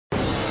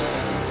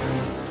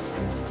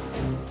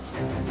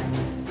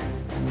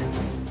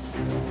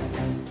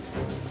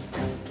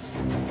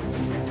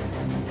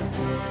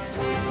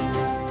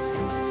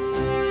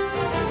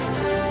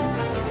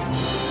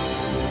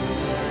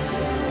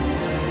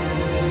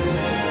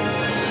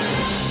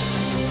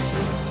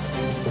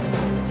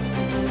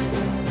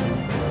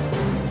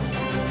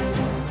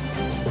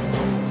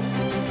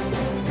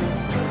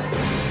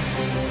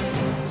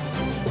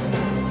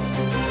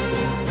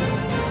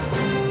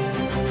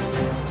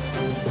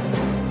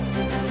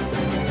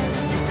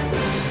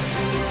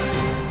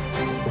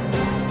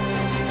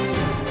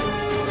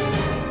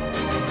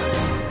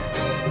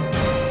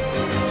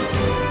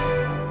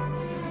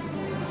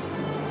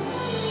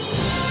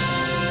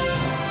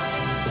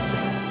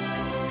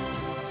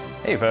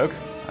Hey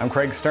folks, I'm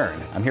Craig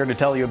Stern. I'm here to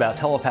tell you about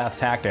Telepath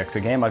Tactics,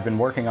 a game I've been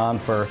working on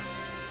for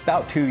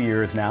about 2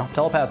 years now.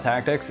 Telepath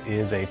Tactics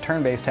is a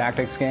turn-based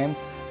tactics game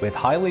with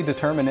highly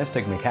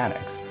deterministic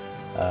mechanics,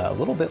 a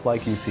little bit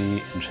like you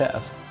see in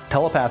chess.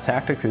 Telepath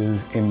Tactics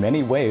is in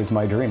many ways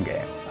my dream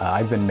game.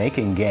 I've been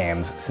making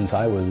games since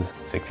I was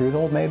 6 years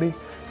old maybe.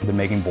 I've been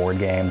making board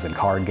games and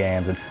card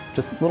games and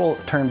just little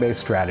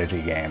turn-based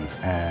strategy games,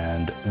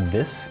 and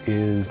this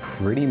is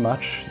pretty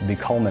much the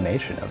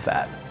culmination of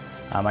that.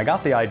 I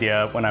got the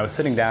idea when I was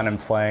sitting down and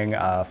playing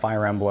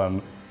Fire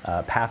Emblem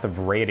Path of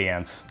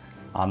Radiance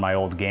on my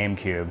old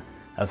GameCube.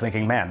 I was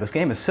thinking, man, this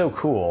game is so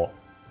cool,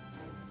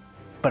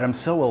 but I'm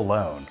so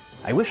alone.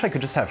 I wish I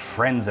could just have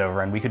friends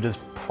over and we could just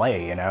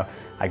play, you know?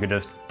 I could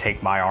just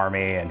take my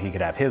army and he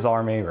could have his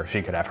army, or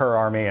she could have her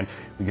army, and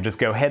we could just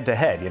go head to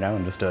head, you know,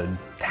 in just a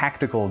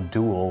tactical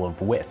duel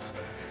of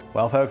wits.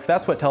 Well, folks,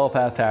 that's what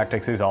Telepath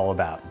Tactics is all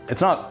about. It's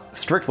not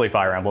strictly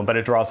Fire Emblem, but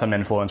it draws some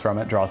influence from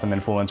it, draws some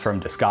influence from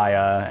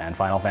Disgaea and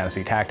Final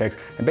Fantasy Tactics,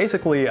 and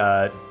basically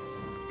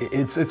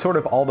it's sort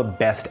of all the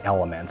best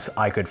elements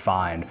I could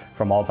find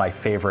from all of my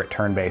favorite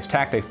turn-based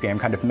tactics game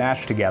kind of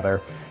mashed together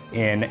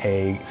in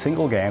a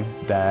single game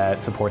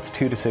that supports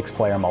 2 to 6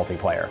 player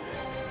multiplayer.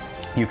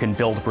 You can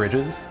build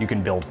bridges, you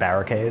can build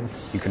barricades,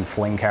 you can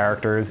fling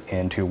characters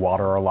into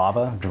water or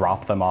lava,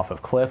 drop them off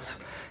of cliffs,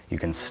 you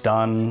can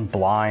stun,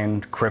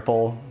 blind,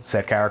 cripple,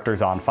 set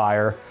characters on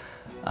fire.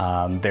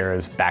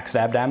 There's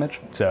backstab damage,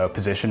 so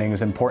positioning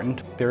is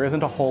important. There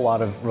isn't a whole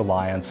lot of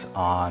reliance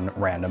on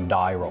random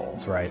die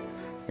rolls, right?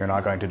 You're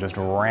not going to just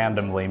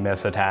randomly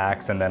miss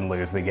attacks and then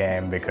lose the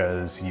game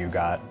because you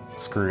got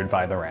screwed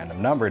by the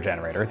random number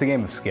generator. It's a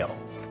game of skill.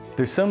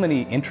 There's so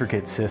many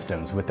intricate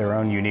systems with their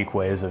own unique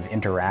ways of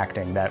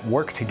interacting that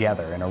work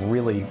together in a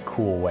really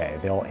cool way.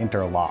 They'll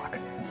interlock.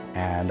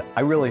 And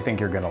I really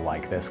think you're gonna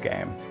like this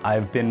game.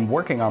 I've been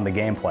working on the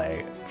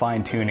gameplay,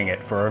 fine-tuning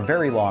it for a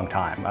very long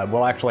time.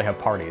 We'll actually have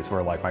parties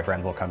where like my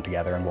friends will come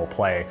together and we'll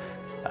play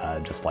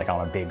just like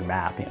on a big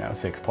map, you know,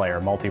 6-player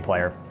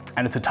multiplayer.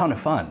 And it's a ton of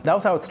fun. That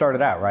was how it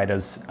started out, right,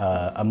 as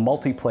a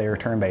multiplayer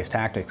turn-based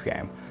tactics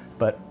game.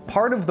 But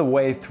part of the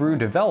way through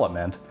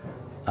development,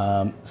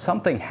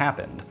 something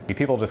happened.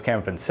 People just came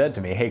up and said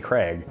to me, hey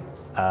Craig,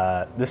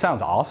 this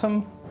sounds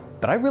awesome,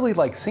 but I really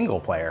like single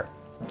player.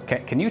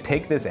 Can you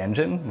take this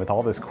engine with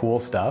all this cool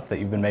stuff that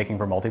you've been making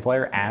for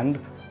multiplayer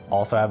and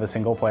also have a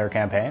single player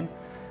campaign?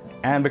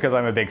 And because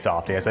I'm a big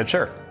softie, I said,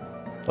 sure,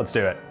 let's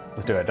do it.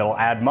 Let's do it. It'll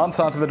add months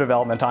onto the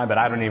development time, but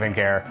I don't even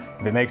care.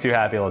 If it makes you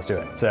happy, let's do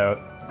it.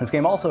 So this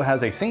game also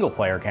has a single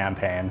player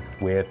campaign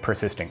with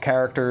persistent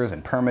characters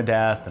and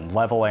permadeath and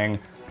leveling.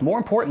 More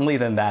importantly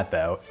than that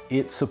though,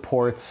 it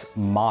supports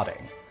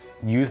modding.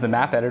 Use the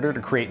map editor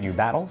to create new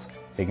battles.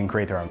 They can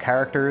create their own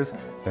characters,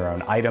 their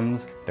own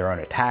items, their own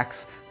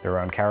attacks, their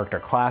own character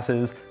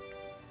classes.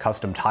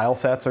 Custom tile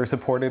sets are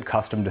supported,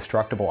 custom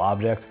destructible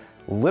objects.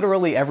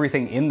 Literally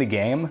everything in the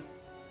game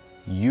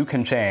you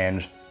can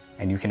change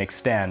and you can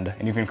extend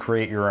and you can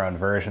create your own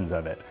versions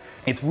of it.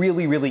 It's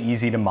really, really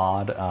easy to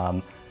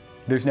mod.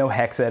 There's no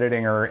hex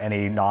editing or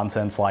any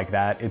nonsense like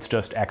that. It's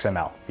just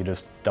XML. You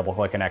just double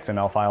click an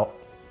XML file,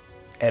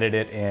 edit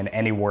it in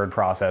any word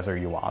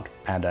processor you want.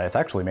 And it's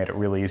actually made it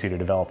really easy to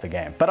develop the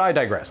game. But I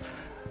digress.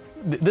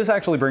 This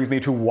actually brings me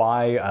to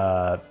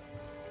why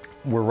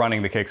we're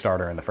running the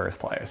Kickstarter in the first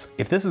place.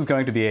 If this is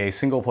going to be a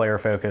single player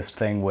focused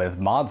thing with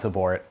mod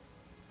support,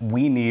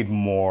 we need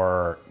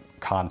more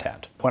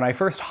content. When I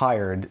first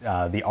hired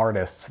the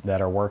artists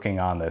that are working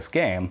on this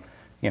game,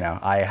 you know,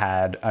 I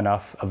had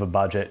enough of a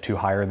budget to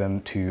hire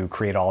them to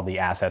create all the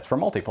assets for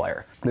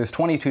multiplayer. There's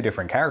 22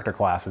 different character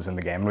classes in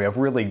the game, and we have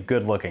really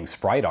good looking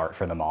sprite art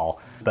for them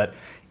all, but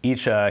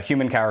each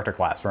human character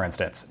class, for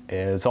instance,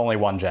 is only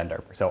one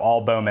gender. So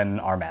all bowmen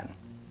are men,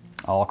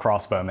 all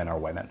crossbowmen are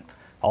women,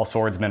 all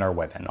swordsmen are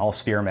women, all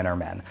spearmen are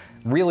men.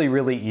 Really,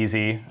 really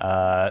easy,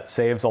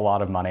 saves a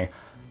lot of money,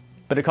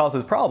 but it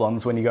causes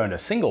problems when you go into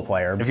single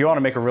player. If you want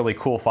to make a really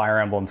cool Fire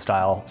Emblem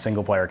style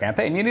single player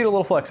campaign, you need a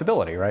little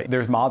flexibility, right?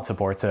 There's mod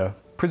support, so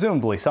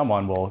presumably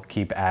someone will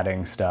keep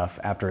adding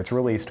stuff after it's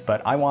released,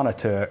 but I want it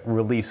to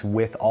release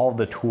with all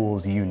the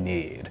tools you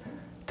need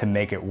to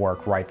make it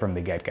work right from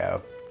the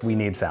get-go. We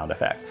need sound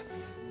effects.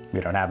 We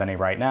don't have any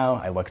right now.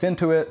 I looked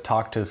into it,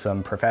 talked to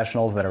some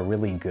professionals that are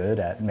really good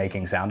at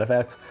making sound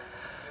effects,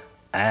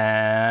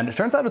 and it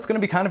turns out it's going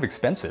to be kind of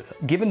expensive.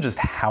 Given just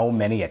how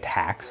many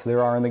attacks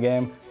there are in the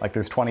game, like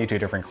there's 22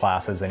 different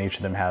classes and each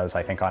of them has,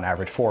 I think on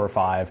average, 4 or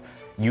 5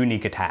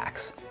 unique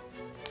attacks,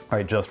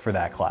 right, just for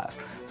that class.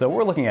 So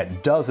we're looking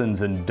at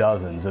dozens and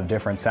dozens of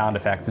different sound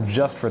effects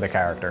just for the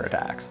character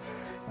attacks.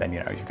 Then,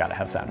 you know, you've got to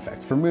have sound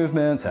effects for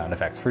movement, sound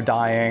effects for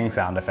dying,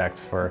 sound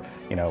effects for,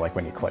 you know, like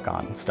when you click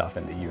on stuff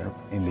in the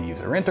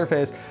user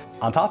interface.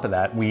 On top of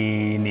that,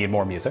 we need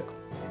more music.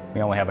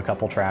 We only have a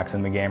couple tracks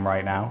in the game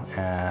right now,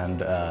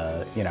 and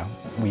you know,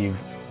 we've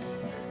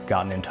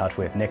gotten in touch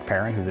with Nick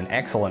Perrin, who's an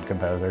excellent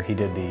composer. He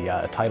did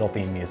the title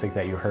theme music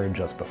that you heard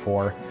just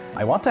before.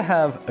 I want to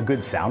have a good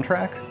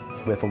soundtrack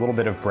with a little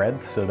bit of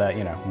breadth so that,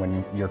 you know,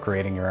 when you're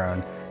creating your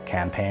own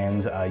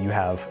campaigns. You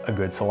have a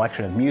good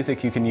selection of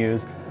music you can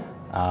use,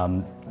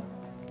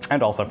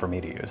 and also for me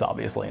to use,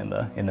 obviously, in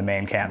the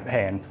main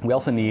campaign. We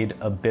also need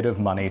a bit of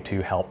money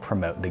to help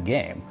promote the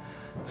game.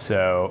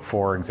 So,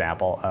 for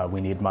example,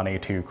 we need money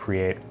to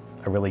create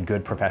a really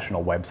good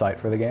professional website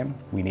for the game.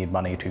 We need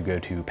money to go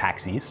to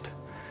PAX East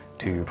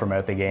to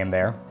promote the game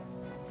there.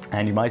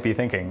 And you might be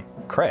thinking,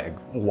 Craig,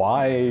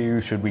 why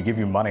should we give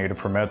you money to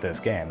promote this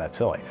game? That's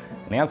silly.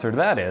 And the answer to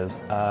that is,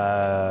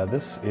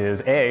 this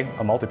is A,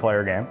 a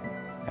multiplayer game,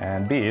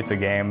 and B, it's a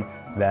game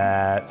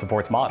that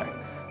supports modding.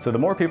 So the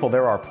more people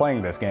there are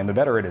playing this game, the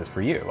better it is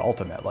for you,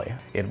 ultimately.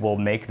 It will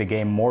make the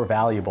game more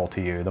valuable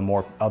to you the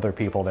more other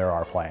people there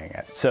are playing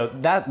it. So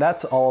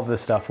that's all of the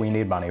stuff we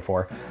need money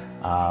for.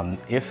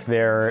 If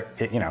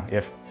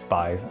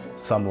by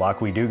some luck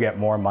we do get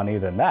more money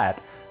than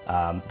that,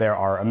 there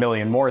are a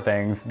million more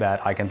things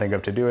that I can think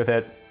of to do with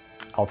it.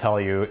 I'll tell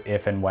you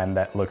if and when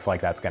that looks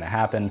like that's going to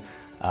happen.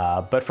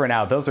 But for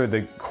now, those are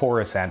the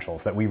core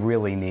essentials that we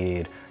really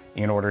need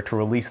in order to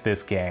release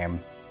this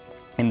game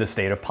in the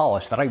state of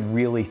polish that I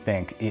really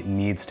think it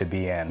needs to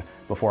be in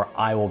before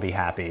I will be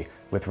happy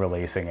with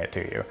releasing it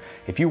to you.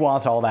 If you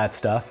want all that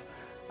stuff,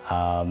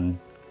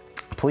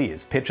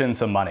 please pitch in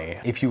some money.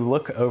 If you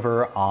look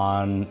over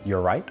on your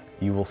right,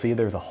 you will see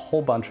there's a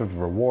whole bunch of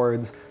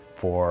rewards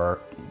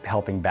for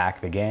helping back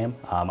the game.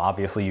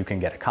 Obviously, you can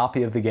get a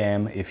copy of the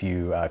game if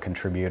you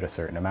contribute a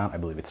certain amount. I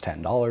believe it's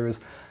 $10.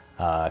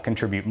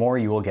 Contribute more,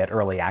 you will get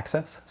early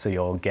access. So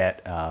you'll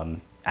get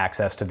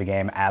access to the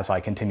game as I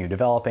continue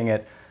developing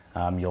it.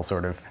 You'll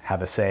sort of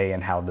have a say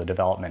in how the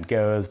development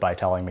goes by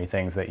telling me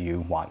things that you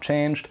want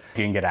changed.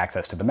 You can get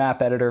access to the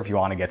map editor if you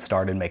want to get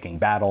started making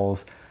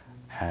battles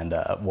and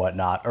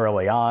whatnot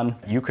early on.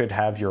 You could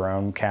have your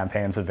own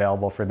campaigns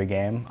available for the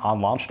game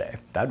on launch day.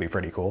 That'd be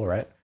pretty cool,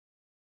 right?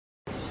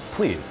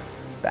 Please,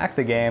 back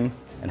the game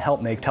and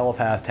help make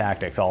Telepath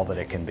Tactics all that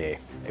it can be.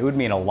 It would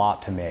mean a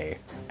lot to me,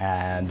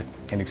 and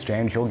in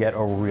exchange, you'll get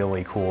a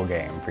really cool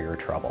game for your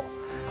trouble.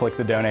 Click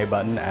the donate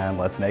button and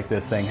let's make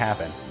this thing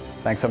happen.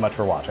 Thanks so much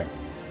for watching.